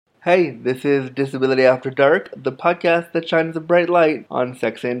Hey, this is Disability After Dark, the podcast that shines a bright light on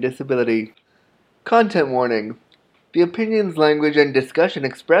sex and disability. Content warning. The opinions, language, and discussion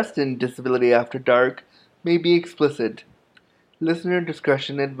expressed in Disability After Dark may be explicit. Listener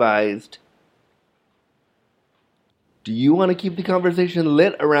discretion advised. Do you want to keep the conversation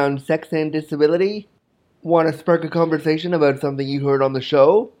lit around sex and disability? Want to spark a conversation about something you heard on the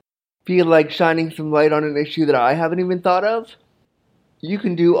show? Feel like shining some light on an issue that I haven't even thought of? You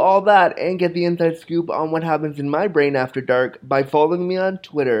can do all that and get the inside scoop on what happens in my brain after dark by following me on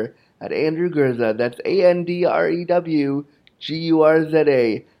Twitter at Andrew Gurza. That's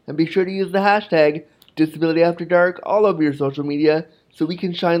ANDREWGURZA. And be sure to use the hashtag DisabilityAfterDark all over your social media so we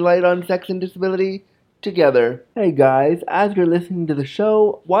can shine light on sex and disability together. Hey guys, as you're listening to the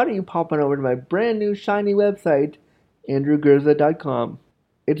show, why don't you pop on over to my brand new shiny website, AndrewGurza.com.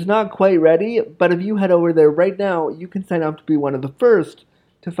 It's not quite ready, but if you head over there right now, you can sign up to be one of the first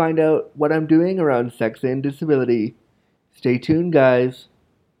to find out what I'm doing around sex and disability. Stay tuned, guys.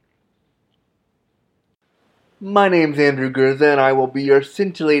 My name's Andrew Gurza, and I will be your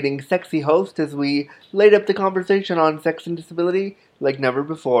scintillating, sexy host as we light up the conversation on sex and disability like never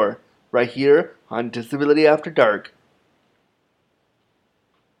before, right here on Disability After Dark.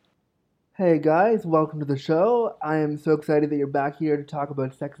 Hey guys, welcome to the show. I am so excited that you're back here to talk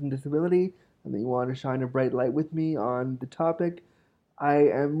about sex and disability and that you want to shine a bright light with me on the topic. I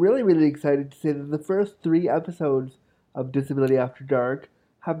am really excited to say that the first 3 episodes of Disability After Dark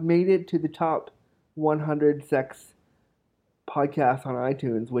have made it to the top 100 sex podcasts on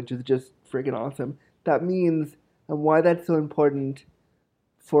iTunes, which is just freaking awesome. That means, and why that's so important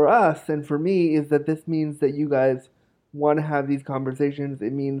for us and for me, is that this means that you guys want to have these conversations.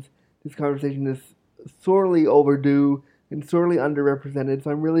 It means this conversation is sorely overdue and sorely underrepresented.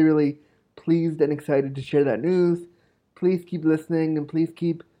 So I'm really pleased and excited to share that news. Please keep listening and please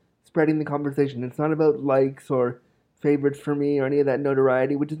keep spreading the conversation. It's not about likes or favorites for me or any of that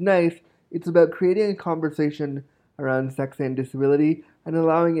notoriety, which is nice. It's about creating a conversation around sex and disability and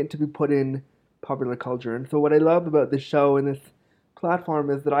allowing it to be put in popular culture. And so what I love about this show and this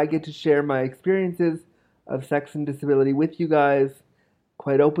platform is that I get to share my experiences of sex and disability with you guys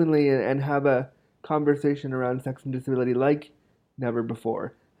quite openly and have a conversation around sex and disability like never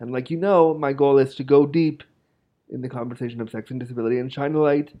before. And like you know, my goal is to go deep in the conversation of sex and disability and shine a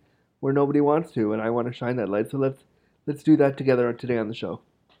light where nobody wants to, and I want to shine that light. So let's do that together today on the show.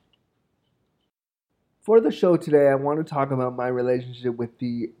 For the show today, I want to talk about my relationship with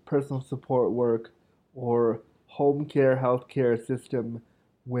the personal support work or home care healthcare system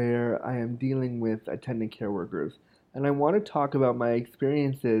where I am dealing with attendant care workers. And I want to talk about my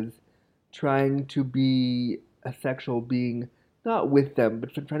experiences trying to be a sexual being, not with them,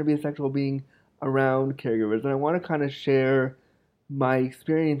 but trying to be a sexual being around caregivers. And I want to kind of share my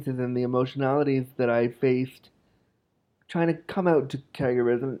experiences and the emotionalities that I faced trying to come out to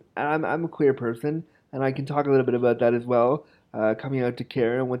caregivers. And I'm a queer person, and I can talk a little bit about that as well, coming out to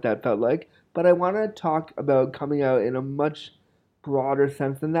care and what that felt like. But I want to talk about coming out in a much broader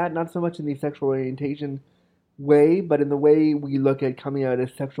sense than that, not so much in the sexual orientation way, but in the way we look at coming out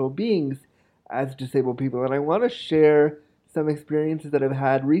as sexual beings as disabled people. And I want to share some experiences that I've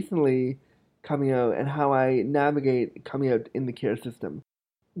had recently coming out and how I navigate coming out in the care system.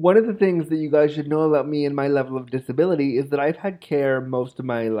 One of the things that you guys should know about me and my level of disability is that I've had care most of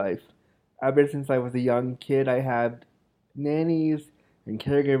my life. Ever since I was a young kid, I had nannies and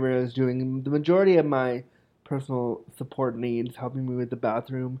caregivers doing the majority of my personal support needs, helping me with the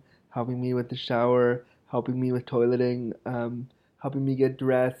bathroom, helping me with the shower, helping me with toileting, helping me get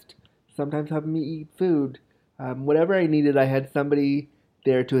dressed, sometimes helping me eat food. Whatever I needed, I had somebody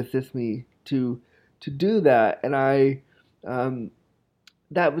there to assist me to do that. And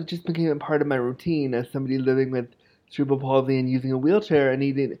that was just became a part of my routine as somebody living with cerebral palsy and using a wheelchair. I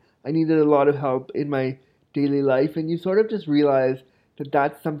needed a lot of help in my daily life, and you sort of just realize that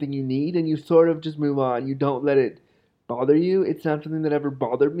that's something you need, and you sort of just move on. You don't let it bother you. It's not something that ever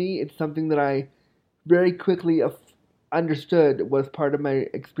bothered me. It's something that I very quickly understood was part of my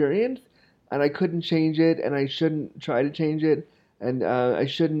experience, and I couldn't change it, and I shouldn't try to change it, and I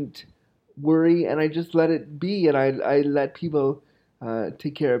shouldn't worry, and I just let it be, and I let people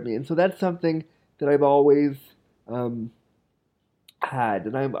take care of me. And so that's something that I've always had,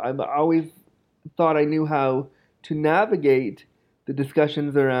 and I've always thought I knew how to navigate the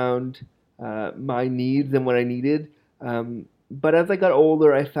discussions around my needs and what I needed. But as I got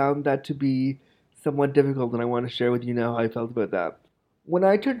older, I found that to be somewhat difficult, and I want to share with you now how I felt about that. When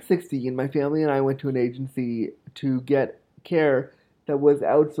I turned 16, my family and I went to an agency to get care that was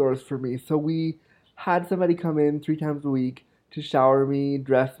outsourced for me. So we had somebody come in 3 times a week to shower me,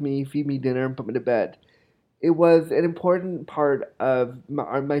 dress me, feed me dinner, and put me to bed. It was an important part of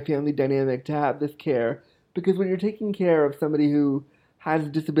my family dynamic to have this care because when you're taking care of somebody who has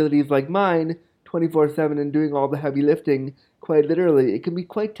disabilities like mine 24/7 and doing all the heavy lifting, quite literally, it can be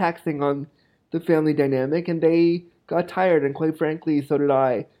quite taxing on the family dynamic, and they got tired, and quite frankly, so did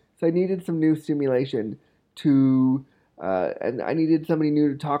I. So I needed some new stimulation to, and I needed somebody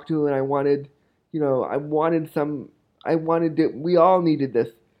new to talk to, and I wanted, we all needed this.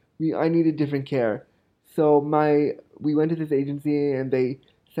 I needed different care. So we went to this agency and they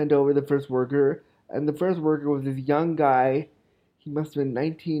sent over the first worker, and the first worker was this young guy. He must have been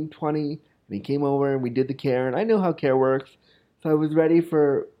 19, 20, and he came over and we did the care, and I knew how care works, so I was ready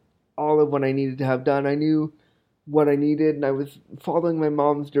for all of what I needed to have done. I knew what I needed, and I was following my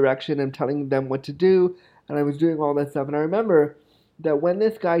mom's direction and telling them what to do, and I was doing all that stuff. And I remember that when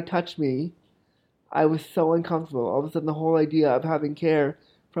this guy touched me, I was so uncomfortable. All of a sudden, the whole idea of having care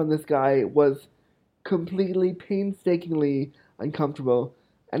from this guy was completely, painstakingly uncomfortable.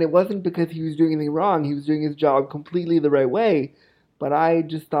 And it wasn't because he was doing anything wrong, he was doing his job completely the right way. But I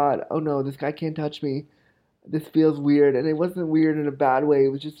just thought, oh no, this guy can't touch me. This feels weird. And it wasn't weird in a bad way, it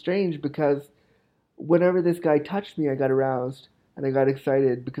was just strange because whenever this guy touched me, I got aroused and I got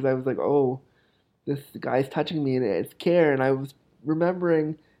excited because I was like, oh, this guy's touching me and it's care. And I was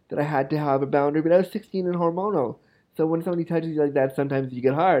remembering that I had to have a boundary, but I was 16 and hormonal. So when somebody touches you like that, sometimes you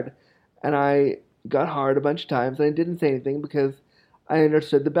get hard. And I got hard a bunch of times and I didn't say anything because I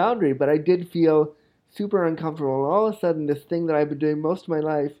understood the boundary, but I did feel super uncomfortable. And all of a sudden, this thing that I've been doing most of my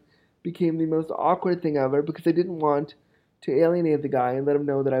life became the most awkward thing ever because I didn't want to alienate the guy and let him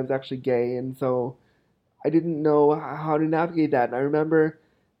know that I was actually gay. And so I didn't know how to navigate that. And I remember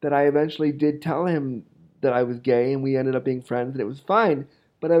that I eventually did tell him that I was gay and we ended up being friends and it was fine.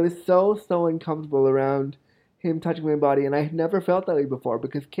 But I was so uncomfortable around him touching my body, and I had never felt that way before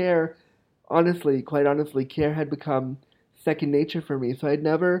because care, honestly, quite honestly, care had become second nature for me. So I'd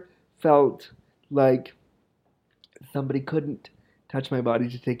never felt like somebody couldn't touch my body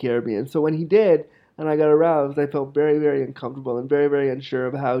to take care of me. And so when he did, and I got aroused, I felt very uncomfortable and very unsure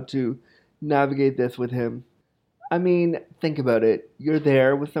of how to navigate this with him. I mean, think about it. You're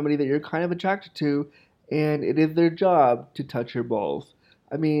there with somebody that you're kind of attracted to, and it is their job to touch your balls.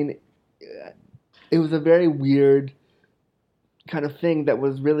 I mean, it was a very weird kind of thing that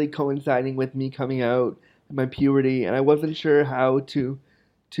was really coinciding with me coming out and my puberty, and I wasn't sure how to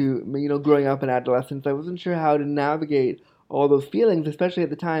growing up in adolescence, I wasn't sure how to navigate all those feelings, especially at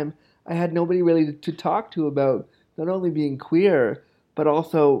the time. I had nobody really to talk to about not only being queer, but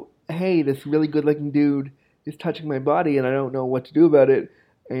also, hey, this really good looking dude is touching my body and I don't know what to do about it,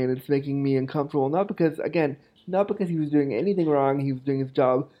 and it's making me uncomfortable. Not because he was doing anything wrong, he was doing his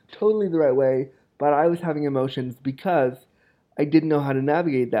job totally the right way, but I was having emotions because I didn't know how to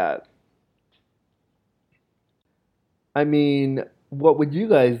navigate that. I mean, what would you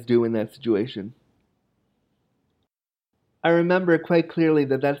guys do in that situation? I remember quite clearly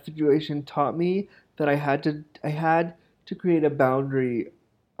that that situation taught me that I had to create a boundary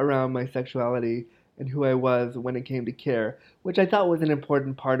around my sexuality and who I was when it came to care, which I thought was an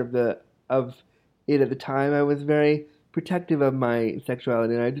important part of it at the time. I was very protective of my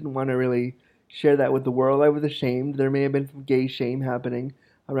sexuality and I didn't want to really share that with the world. I was ashamed. There may have been some gay shame happening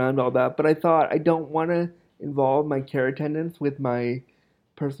around all that, but I thought I don't want to involve my care attendants with my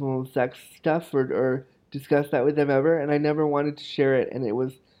personal sex stuff or discuss that with them ever, and I never wanted to share it, and it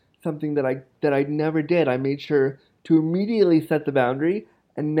was something that I never did. I made sure to immediately set the boundary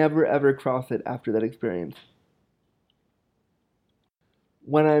and never ever cross it after that experience.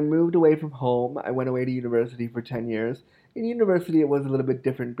 When I moved away from home, I went away to university for 10 years. In university, it was a little bit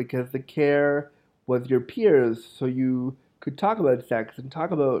different because the care was your peers, so you could talk about sex and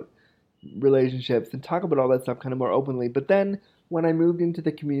talk about relationships and talk about all that stuff kind of more openly. But then when I moved into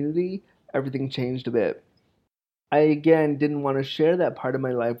the community, everything changed a bit. I again didn't want to share that part of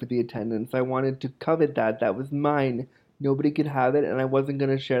my life with the attendants. I wanted to covet that. That was mine. Nobody could have it, and I wasn't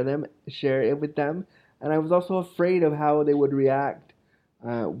going to share it with them. And I was also afraid of how they would react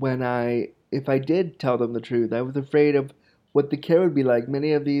if I did tell them the truth. I was afraid of what the care would be like.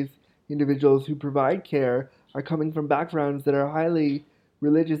 Many of these individuals who provide care are coming from backgrounds that are highly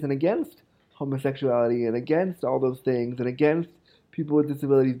religious and against homosexuality and against all those things and against people with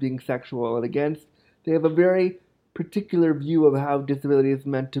disabilities being sexual and against they have a very particular view of how disability is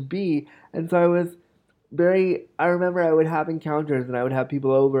meant to be. And so I remember I would have encounters and I would have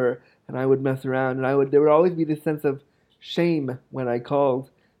people over and I would mess around and there would always be this sense of shame when I called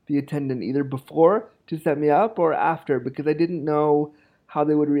the attendant either before to set me up or after because I didn't know how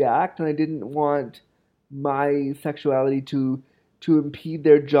they would react and I didn't want my sexuality to impede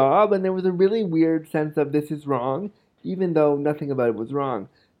their job, and there was a really weird sense of this is wrong, even though nothing about it was wrong.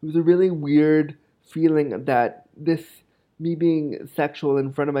 It was a really weird feeling that this me being sexual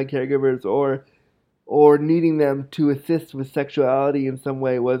in front of my caregivers or needing them to assist with sexuality in some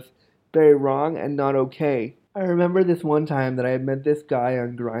way was very wrong and not okay. I remember this one time that I had met this guy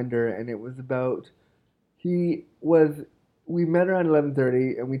on Grindr, and it was about he was we met around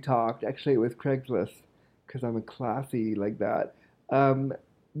 11:30 and we talked. Actually, it was Craigslist because I'm a classy like that. Um,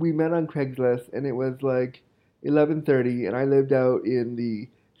 we met on Craigslist and it was like 11:30, and I lived out in the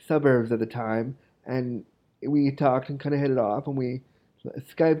suburbs at the time, and we talked and kind of hit it off, and we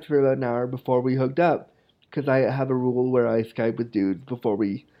Skyped for about an hour before we hooked up because I have a rule where I Skype with dudes before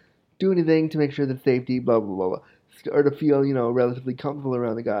we do anything to make sure that safety, blah blah blah, blah, or to feel relatively comfortable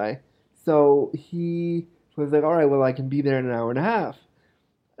around the guy. So he was like, "All right, well I can be there in an hour and a half,"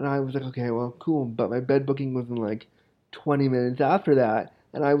 and I was like, "Okay, well cool," but my bed booking was in like 20 minutes after that,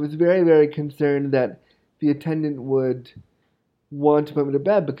 and I was very very concerned that the attendant would want to put me to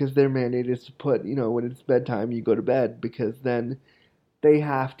bed because their mandate is to put, when it's bedtime, you go to bed because then they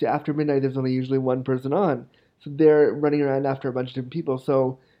have to, after midnight, there's only usually one person on. So they're running around after a bunch of different people.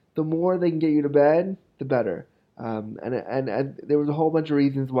 So the more they can get you to bed, the better. And there was a whole bunch of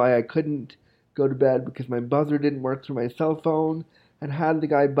reasons why I couldn't go to bed because my buzzer didn't work through my cell phone. And had the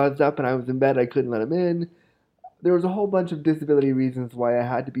guy buzzed up and I was in bed, I couldn't let him in. There was a whole bunch of disability reasons why I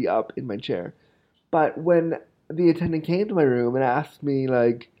had to be up in my chair. But when the attendant came to my room and asked me,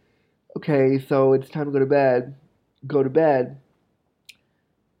 like, okay, so it's time to go to bed,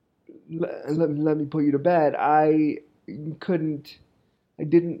 let me put you to bed, couldn't, I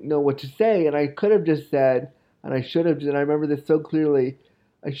didn't know what to say, and I could have just said, and I should have, and I remember this so clearly,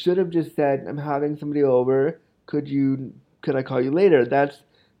 I should have just said, I'm having somebody over, could I call you later? That's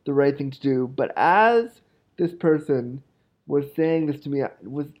the right thing to do. But as this person was saying this to me,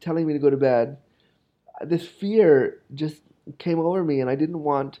 was telling me to go to bed, this fear just came over me, and I didn't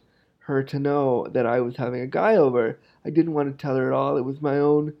want her to know that I was having a guy over. I didn't want to tell her at all. It was my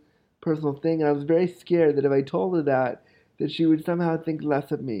own personal thing, and I was very scared that if I told her that she would somehow think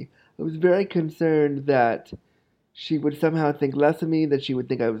less of me. I was very concerned that she would somehow think less of me, that she would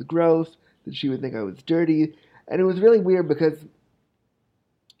think I was gross, that she would think I was dirty, and it was really weird because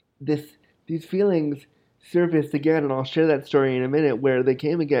these feelings surfaced again, and I'll share that story in a minute where they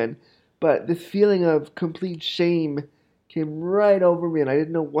came again. But this feeling of complete shame came right over me, and I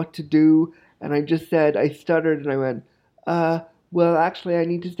didn't know what to do. And I stuttered, and I went, well, actually, I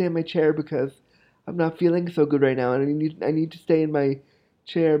need to stay in my chair because I'm not feeling so good right now, and I need to stay in my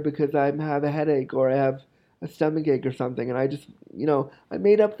chair because I have a headache or I have a stomach ache or something. And I just, I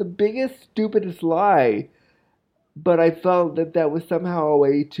made up the biggest, stupidest lie, but I felt that that was somehow a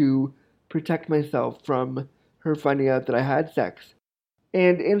way to protect myself from her finding out that I had sex.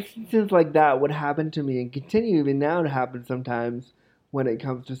 And instances like that would happen to me and continue even now to happen sometimes when it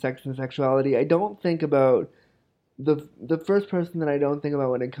comes to sex and sexuality. I don't think about the first person that I don't think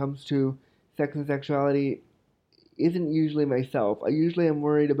about when it comes to sex and sexuality isn't usually myself. I usually am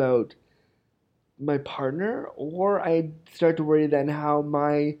worried about my partner, or I start to worry then how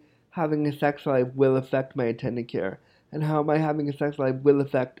my having a sex life will affect my attendant care, and how my having a sex life will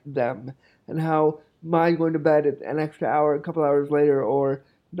affect them, and how my going to bed an extra hour, a couple hours later, or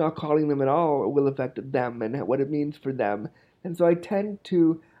not calling them at all will affect them and what it means for them. And so I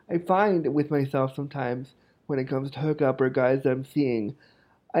find with myself sometimes when it comes to hookup or guys that I'm seeing,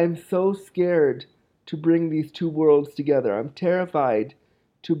 I'm so scared to bring these two worlds together. I'm terrified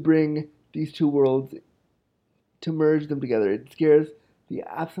to bring these two worlds, to merge them together. It scares the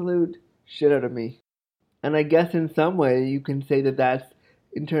absolute shit out of me. And I guess in some way you can say that that's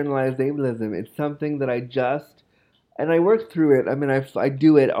internalized ableism. It's something that and I work through it. I mean, I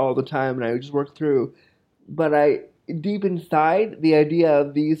do it all the time and I just work through. But deep inside, the idea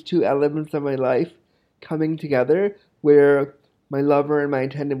of these two elements of my life coming together, where my lover and my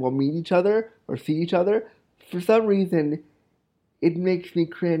attendant will meet each other or see each other, for some reason, it makes me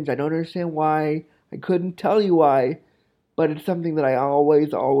cringe. I don't understand why. I couldn't tell you why, but it's something that I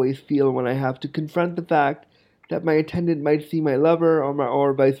always, always feel when I have to confront the fact that my attendant might see my lover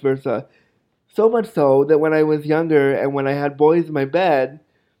or vice versa. So much so that when I was younger and when I had boys in my bed,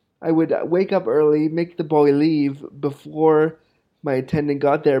 I would wake up early, make the boy leave before my attendant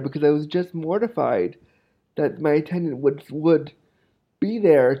got there because I was just mortified that my attendant would be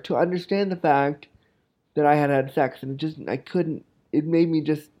there to understand the fact that I had sex, and I couldn't. It made me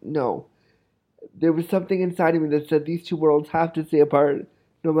just no. There was something inside of me that said these two worlds have to stay apart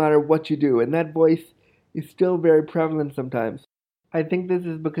no matter what you do, and that voice is still very prevalent sometimes. I think this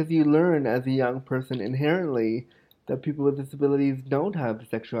is because you learn as a young person inherently that people with disabilities don't have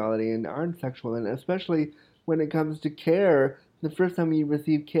sexuality and aren't sexual, and especially when it comes to care, the first time you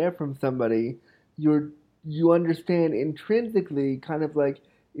receive care from somebody, you're you understand intrinsically, kind of like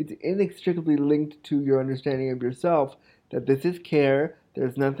it's inextricably linked to your understanding of yourself that this is care.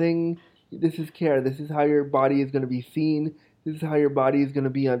 There's nothing. This is care. This is how your body is going to be seen. This is how your body is going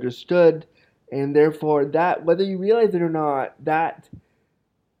to be understood, and therefore that, whether you realize it or not, that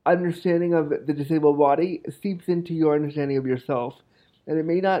understanding of the disabled body seeps into your understanding of yourself. And it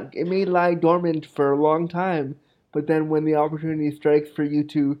may lie dormant for a long time, but then when the opportunity strikes for you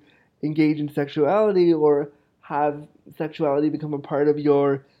to engage in sexuality or have sexuality become a part of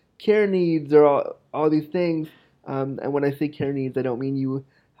your care needs or all these things, and when I say care needs, I don't mean you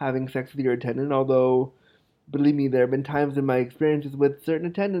having sex with your attendant, although believe me, there have been times in my experiences with certain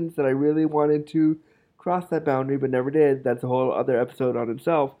attendants that I really wanted to cross that boundary but never did. That's a whole other episode on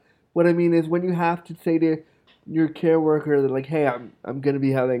itself. What I mean is when you have to say to your care worker that like, hey, I'm gonna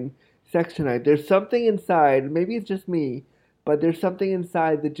be having sex tonight. There's something inside, maybe it's just me, but there's something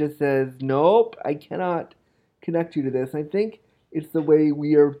inside that just says, nope, I cannot connect you to this. I think it's the way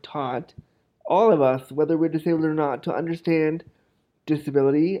we are taught, all of us, whether we're disabled or not, to understand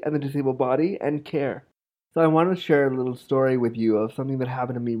disability and the disabled body and care. So I want to share a little story with you of something that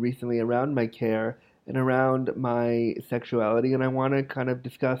happened to me recently around my care and around my sexuality, and I want to kind of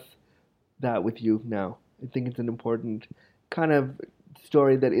discuss that with you now. I think it's an important kind of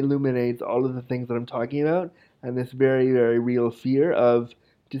story that illuminates all of the things that I'm talking about and this very, very real fear of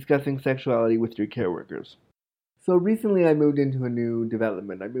discussing sexuality with your care workers. So recently I moved into a new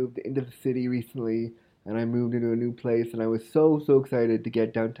development. I moved into the city recently and I moved into a new place and I was so excited to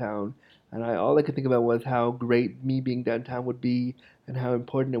get downtown. And all I could think about was how great me being downtown would be and how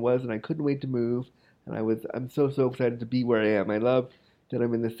important it was, and I couldn't wait to move. And I'm so excited to be where I am. I love that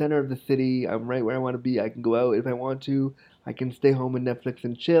I'm in the center of the city. I'm right where I want to be. I can go out if I want to. I can stay home and Netflix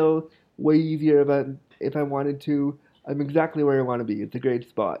and chill. Way easier if I wanted to. I'm exactly where I want to be. It's a great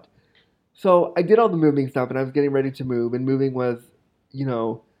spot. So I did all the moving stuff, and I was getting ready to move, and moving was, you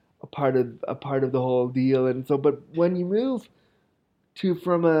know, a part of the whole deal. And so, but when you move to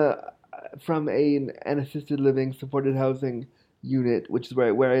an assisted living supported housing unit, which is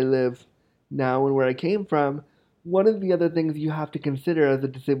where I live now and where I came from, one of the other things you have to consider as a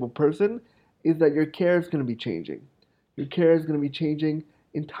disabled person is that your care is going to be changing. Your care is going to be changing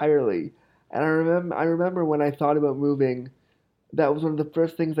entirely. And I remember when I thought about moving, that was one of the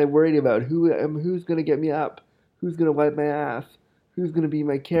first things I worried about. Who's going to get me up? Who's going to wipe my ass? Who's going to be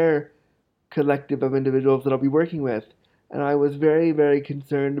my care collective of individuals that I'll be working with? And I was very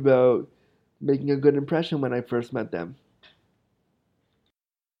concerned about making a good impression when I first met them.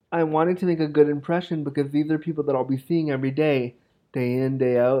 I wanted to make a good impression because these are people that I'll be seeing every day in,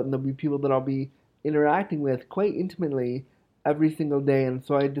 day out, and they'll be people that I'll be interacting with quite intimately every single day. And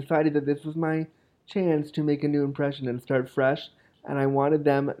so I decided that this was my chance to make a new impression and start fresh. And I wanted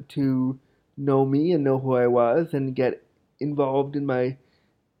them to know me and know who I was and get involved in my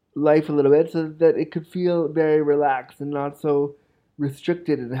life a little bit so that it could feel very relaxed and not so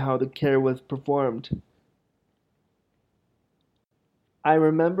restricted in how the care was performed. I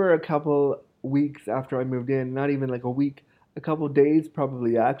remember a couple weeks after I moved in, not even like a week, a couple days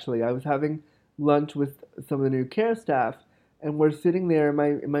probably actually, I was having lunch with some of the new care staff, and we're sitting there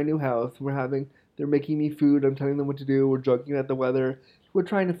in my new house. They're making me food. I'm telling them what to do. We're joking about the weather. We're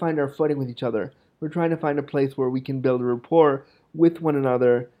trying to find our footing with each other. We're trying to find a place where we can build a rapport with one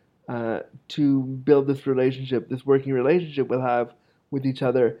another to build this relationship, this working relationship we'll have with each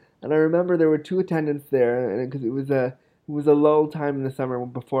other. And I remember there were two attendants there, and because it was a lull time in the summer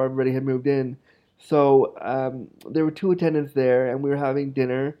before everybody had moved in. So there were two attendants there, and we were having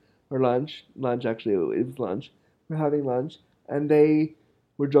dinner or lunch. Lunch, actually, it was lunch. We're having lunch, and they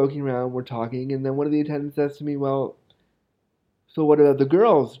were joking around, we're talking, and then one of the attendants says to me, well, so what about the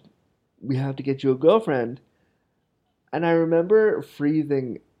girls? We have to get you a girlfriend. And I remember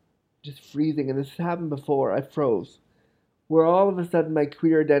freezing, just freezing, and this has happened before. I froze. Where all of a sudden my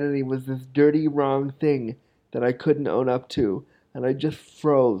queer identity was this dirty, wrong thing that I couldn't own up to, and I just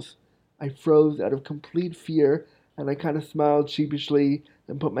froze. I froze out of complete fear, and I kind of smiled sheepishly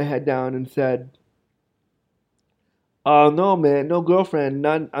and put my head down and said, "Oh no, man, no girlfriend.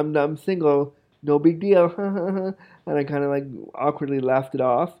 I'm single. No big deal." And I kind of like awkwardly laughed it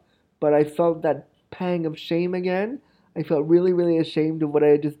off, but I felt that pang of shame again. I felt really ashamed of what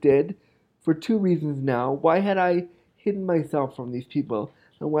I just did for two reasons now. Why had I hidden myself from these people,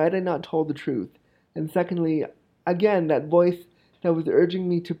 and why had I not told the truth? And secondly, again, that voice that was urging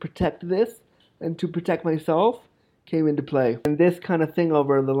me to protect this and to protect myself came into play. And this kind of thing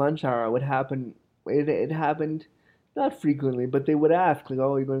over the lunch hour would happen. It happened not frequently, but they would ask, like,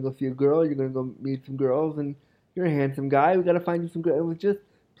 oh, you're going to go see a girl? You're going to go meet some girls? And you're a handsome guy. We got to find you some girls. It was just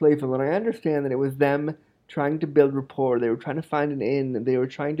playful. And I understand that it was them trying to build rapport. They were trying to find an in. They were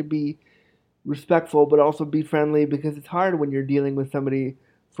trying to be respectful, but also be friendly, because it's hard when you're dealing with somebody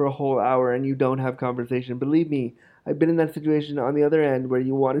for a whole hour and you don't have conversation. Believe me, I've been in that situation on the other end where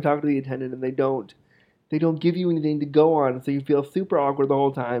you want to talk to the attendant and they don't. They don't give you anything to go on, so you feel super awkward the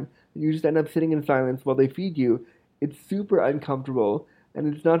whole time, and you just end up sitting in silence while they feed you. It's super uncomfortable,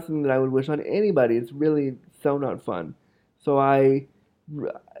 and it's not something that I would wish on anybody. It's really so not fun. So I,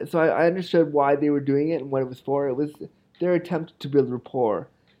 I understood why they were doing it and what it was for. It was their attempt to build rapport.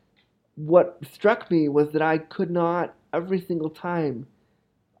 What struck me was that I could not, every single time,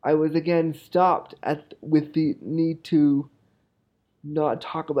 I was again stopped with the need to not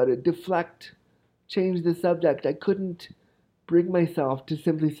talk about it, deflect, change the subject. I couldn't bring myself to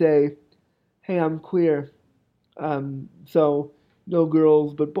simply say, hey, I'm queer. So no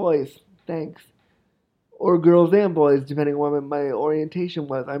girls but boys. Thanks. Or girls and boys, depending on what my orientation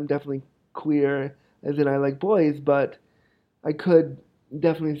was. I'm definitely queer, as in I like boys, but I could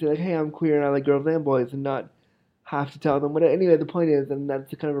definitely say, like, hey, I'm queer and I like girls and boys, and not have to tell them what. Anyway, the point is, and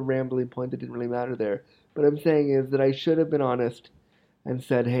that's kind of a rambling point that didn't really matter there, but I'm saying is that I should have been honest and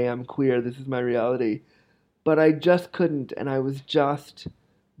said, hey, I'm queer, this is my reality. But I just couldn't, and I was just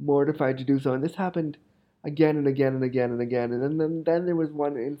mortified to do so. And this happened again and again and again and again. And then there was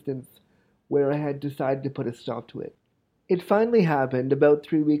one instance where I had decided to put a stop to it. It finally happened about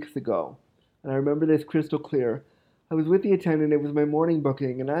 3 weeks ago, and I remember this crystal clear. I was with the attendant, it was my morning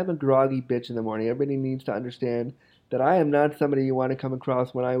booking, and I'm a groggy bitch in the morning. Everybody needs to understand that I am not somebody you want to come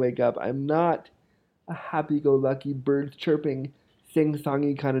across when I wake up. I'm not a happy-go-lucky, birds chirping,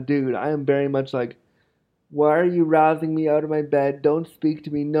 sing-songy kind of dude. I am very much like, why are you rousing me out of my bed? Don't speak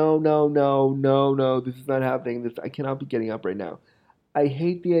to me. No, no, no, no, no. This is not happening. I cannot be getting up right now. I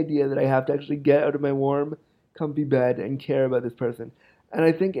hate the idea that I have to actually get out of my warm, comfy bed and care about this person. And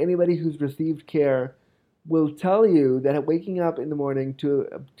I think anybody who's received care will tell you that waking up in the morning to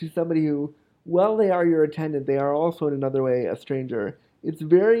somebody who, well, they are your attendant, they are also in another way a stranger. It's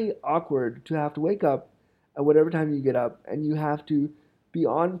very awkward to have to wake up at whatever time you get up, and you have to be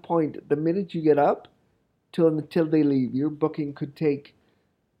on point the minute you get up till they leave. Your booking could take,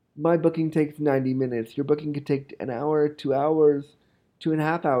 my booking takes 90 minutes. Your booking could take an hour, 2 hours,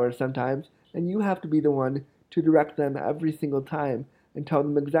 2.5 hours sometimes, and you have to be the one to direct them every single time and tell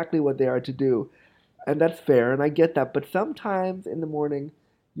them exactly what they are to do. And that's fair, and I get that, but sometimes in the morning,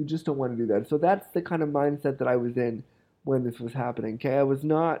 you just don't want to do that. So that's the kind of mindset that I was in when this was happening, okay? I was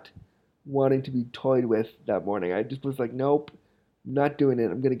not wanting to be toyed with that morning. I just was like, nope, I'm not doing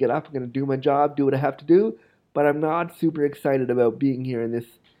it. I'm going to get up, I'm going to do my job, do what I have to do, but I'm not super excited about being here in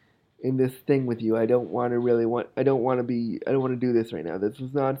this thing with you. I don't want to do this right now. This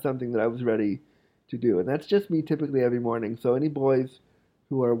was not something that I was ready to do. And that's just me typically every morning. So any boys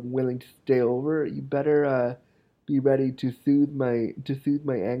who are willing to stay over, you better be ready to soothe my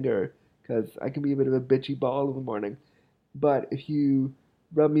anger, because I can be a bit of a bitchy ball in the morning. But if you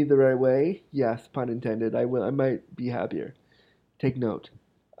rub me the right way, yes, pun intended, I might be happier. Take note.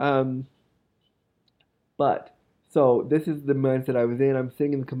 But so this is the mindset I was in. I'm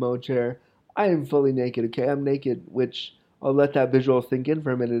sitting in the commode chair. I am fully naked, okay? I'm naked, which I'll let that visual sink in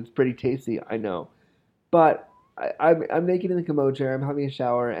for a minute. It's pretty tasty, I know. But I'm naked in the commode chair. I'm having a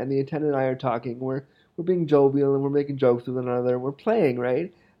shower, and the attendant and I are talking. We're being jovial, and we're making jokes with one another. And we're playing,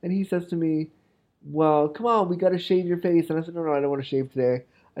 right? And he says to me, "Well, come on, we gotta shave your face." And I said, "No, I don't want to shave today.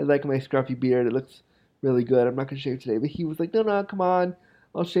 I like my scruffy beard. It looks really good. I'm not gonna shave today." But he was like, "No, come on.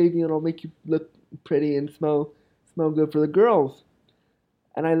 I'll shave you, and I'll make you look pretty and smell good for the girls."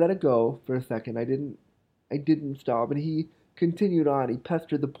 And I let it go for a second. I didn't stop, and he continued on. He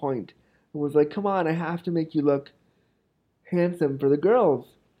pestered the point and was like, "Come on, I have to make you look handsome for the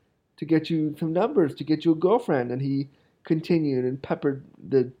girls, to get you some numbers, to get you a girlfriend." And he continued and peppered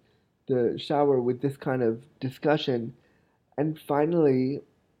the shower with this kind of discussion. And finally,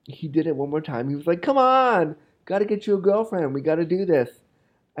 he did it one more time. He was like, "Come on, gotta get you a girlfriend. We gotta do this."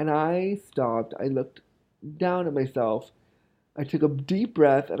 And I stopped. I looked down at myself. I took a deep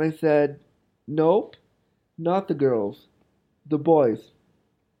breath and I said, "Nope, not the girls, the boys."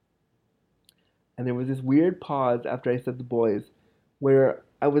 And there was this weird pause after I said the boys, where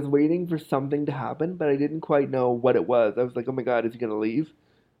I was waiting for something to happen, but I didn't quite know what it was. I was like, oh my God, is he going to leave?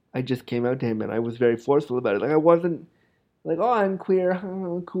 I just came out to him and I was very forceful about it. Like, I wasn't like, oh, I'm queer,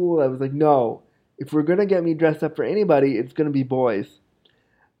 cool. I was like, no, if we're going to get me dressed up for anybody, it's going to be boys.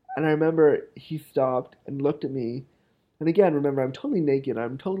 And I remember he stopped and looked at me And again, remember, I'm totally naked.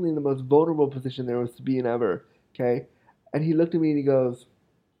 I'm totally in the most vulnerable position there was to be in ever. Okay? And he looked at me and he goes,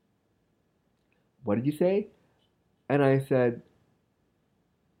 "What did you say?" And I said,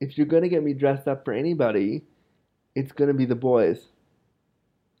 "If you're going to get me dressed up for anybody, it's going to be the boys."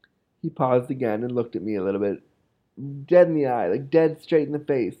 He paused again and looked at me a little bit, dead in the eye, like dead straight in the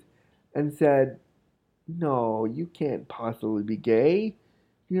face, and said, "No, you can't possibly be gay.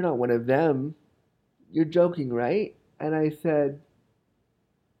 You're not one of them. You're joking, right?" And I said,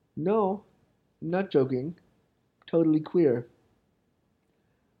 "No, I'm not joking. Totally queer."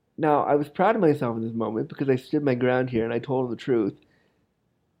 Now, I was proud of myself in this moment because I stood my ground here and I told him the truth.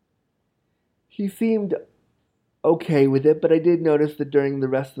 He seemed okay with it, but I did notice that during the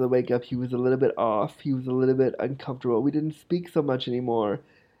rest of the wake up, he was a little bit off. He was a little bit uncomfortable. We didn't speak so much anymore.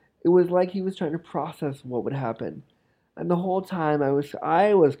 It was like he was trying to process what would happen. And the whole time I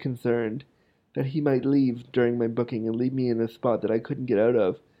was concerned that he might leave during my booking and leave me in a spot that I couldn't get out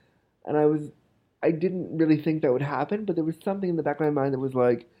of. And I didn't really think that would happen, but there was something in the back of my mind that was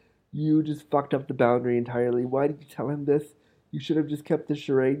like, you just fucked up the boundary entirely. Why did you tell him this? You should have just kept the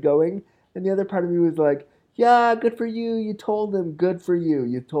charade going. And the other part of me was like, yeah, good for you. You told him. Good for you.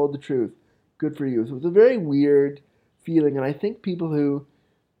 You told the truth. Good for you. So it was a very weird feeling. And I think people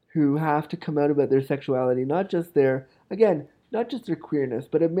who have to come out about their sexuality, not just their, again, not just their queerness,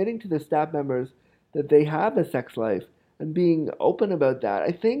 but admitting to their staff members that they have a sex life and being open about that.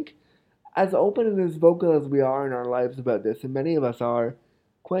 I think as open and as vocal as we are in our lives about this, and many of us are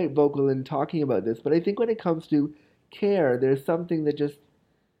quite vocal in talking about this, but I think when it comes to care, there's something that just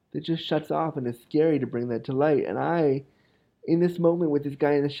shuts off and it's scary to bring that to light. And in this moment with this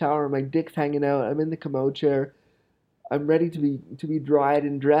guy in the shower, my dick's hanging out, I'm in the commode chair, I'm ready to be dried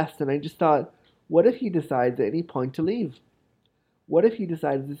and dressed, and I just thought, what if he decides at any point to leave? What if he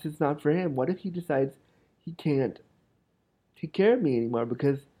decides this is not for him? What if he decides he can't take care of me anymore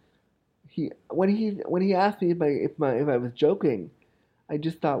because when he asked me if I was joking, I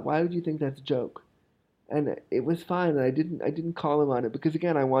just thought, why would you think that's a joke? And it was fine, and I didn't call him on it because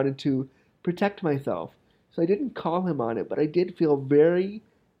again I wanted to protect myself, so I didn't call him on it, but I did feel very,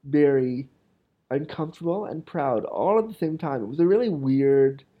 very uncomfortable and proud all at the same time. It was a really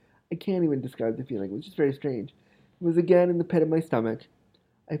weird. I can't even describe the feeling. It was just very strange. It was again in the pit of my stomach.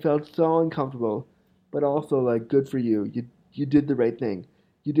 I felt so uncomfortable, but also like good for you. You did the right thing.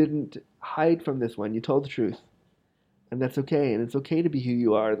 You didn't hide from this one. You told the truth. And that's okay. And it's okay to be who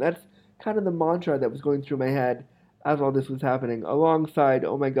you are. And that's kind of the mantra that was going through my head as all this was happening. Alongside,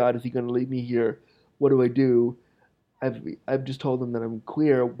 oh my God, is he going to leave me here? What do I do? I've just told him that I'm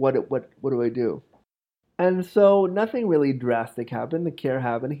queer. What do I do? And so nothing really drastic happened. The care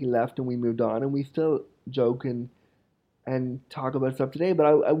happened. He left and we moved on. And we still joke and talk about stuff today. But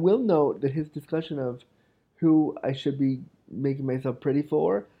I will note that his discussion of who I should be making myself pretty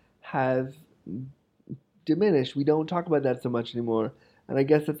for has diminished. We don't talk about that so much anymore. And I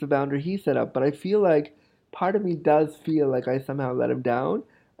guess that's a boundary he set up. But I feel like part of me does feel like I somehow let him down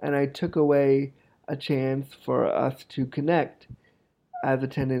and I took away a chance for us to connect as a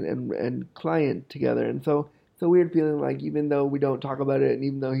tenant and client together. And so it's a weird feeling like even though we don't talk about it and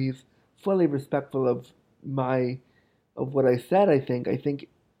even though he's fully respectful of what I said, I think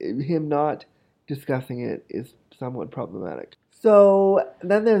him not discussing it is somewhat problematic. So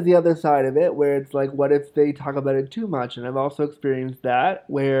then there's the other side of it where it's like, what if they talk about it too much? And I've also experienced that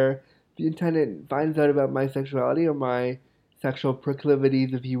where the intendant finds out about my sexuality or my sexual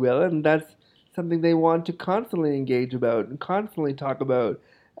proclivities, if you will, and that's something they want to constantly engage about and constantly talk about.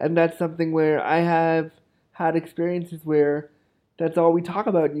 And that's something where I have had experiences where that's all we talk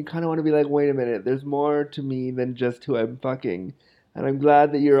about, and you kind of want to be like, wait a minute, there's more to me than just who I'm fucking. And I'm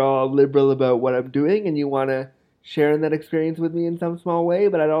glad that you're all liberal about what I'm doing and you want to share in that experience with me in some small way,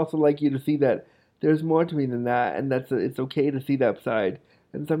 but I'd also like you to see that there's more to me than that, and it's okay to see that side.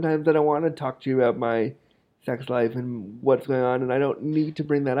 And sometimes I don't want to talk to you about my sex life and what's going on, and I don't need to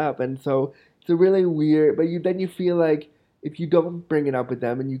bring that up. And so it's a really weird, but you feel like if you don't bring it up with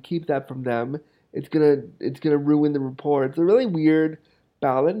them and you keep that from them, it's gonna ruin the rapport. It's a really weird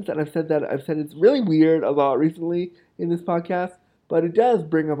balance, and I've said it's really weird a lot recently in this podcast, but it does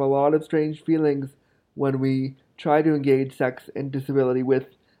bring up a lot of strange feelings when we try to engage sex and disability with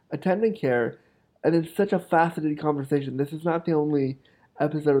attendant care, and it's such a faceted conversation. This is not the only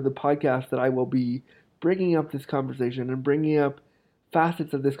episode of the podcast that I will be bringing up this conversation and bringing up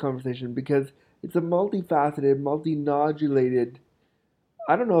facets of this conversation because it's a multifaceted, multi-nodulated.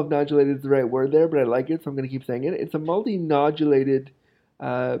 I don't know if nodulated is the right word there, but I like it, so I'm going to keep saying it. It's a multi-nodulated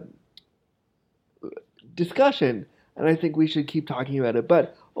uh, discussion, and I think we should keep talking about it.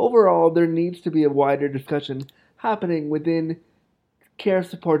 But overall, there needs to be a wider discussion happening within care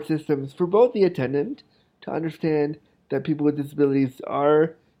support systems for both the attendant to understand that people with disabilities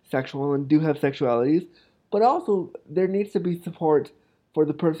are sexual and do have sexualities, but also there needs to be support for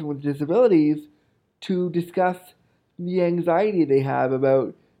the person with disabilities to discuss the anxiety they have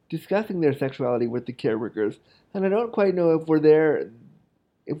about discussing their sexuality with the care workers. And I don't quite know if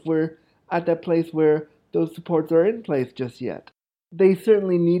we're at that place where those supports are in place just yet. They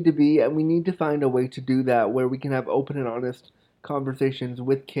certainly need to be, and we need to find a way to do that where we can have open and honest conversations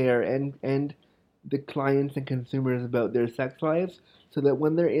with care and the clients and consumers about their sex lives, so that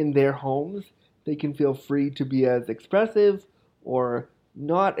when they're in their homes, they can feel free to be as expressive or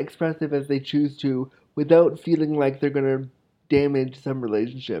not expressive as they choose to without feeling like they're going to damage some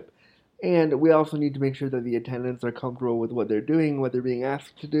relationship. And we also need to make sure that the attendants are comfortable with what they're doing, what they're being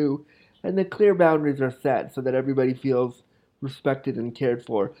asked to do, and that clear boundaries are set so that everybody feels respected and cared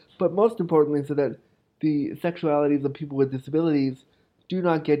for. But most importantly, so that the sexualities of people with disabilities do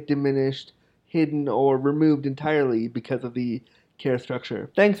not get diminished, hidden, or removed entirely because of the care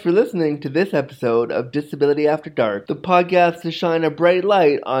structure. Thanks for listening to this episode of Disability After Dark, the podcast to shine a bright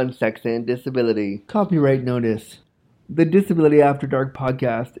light on sex and disability. Copyright notice. The Disability After Dark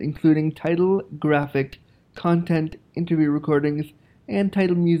podcast, including title, graphic, content, interview recordings, and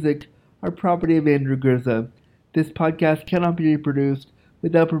title music, are property of Andrew Gurza. This podcast cannot be reproduced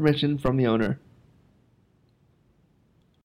without permission from the owner.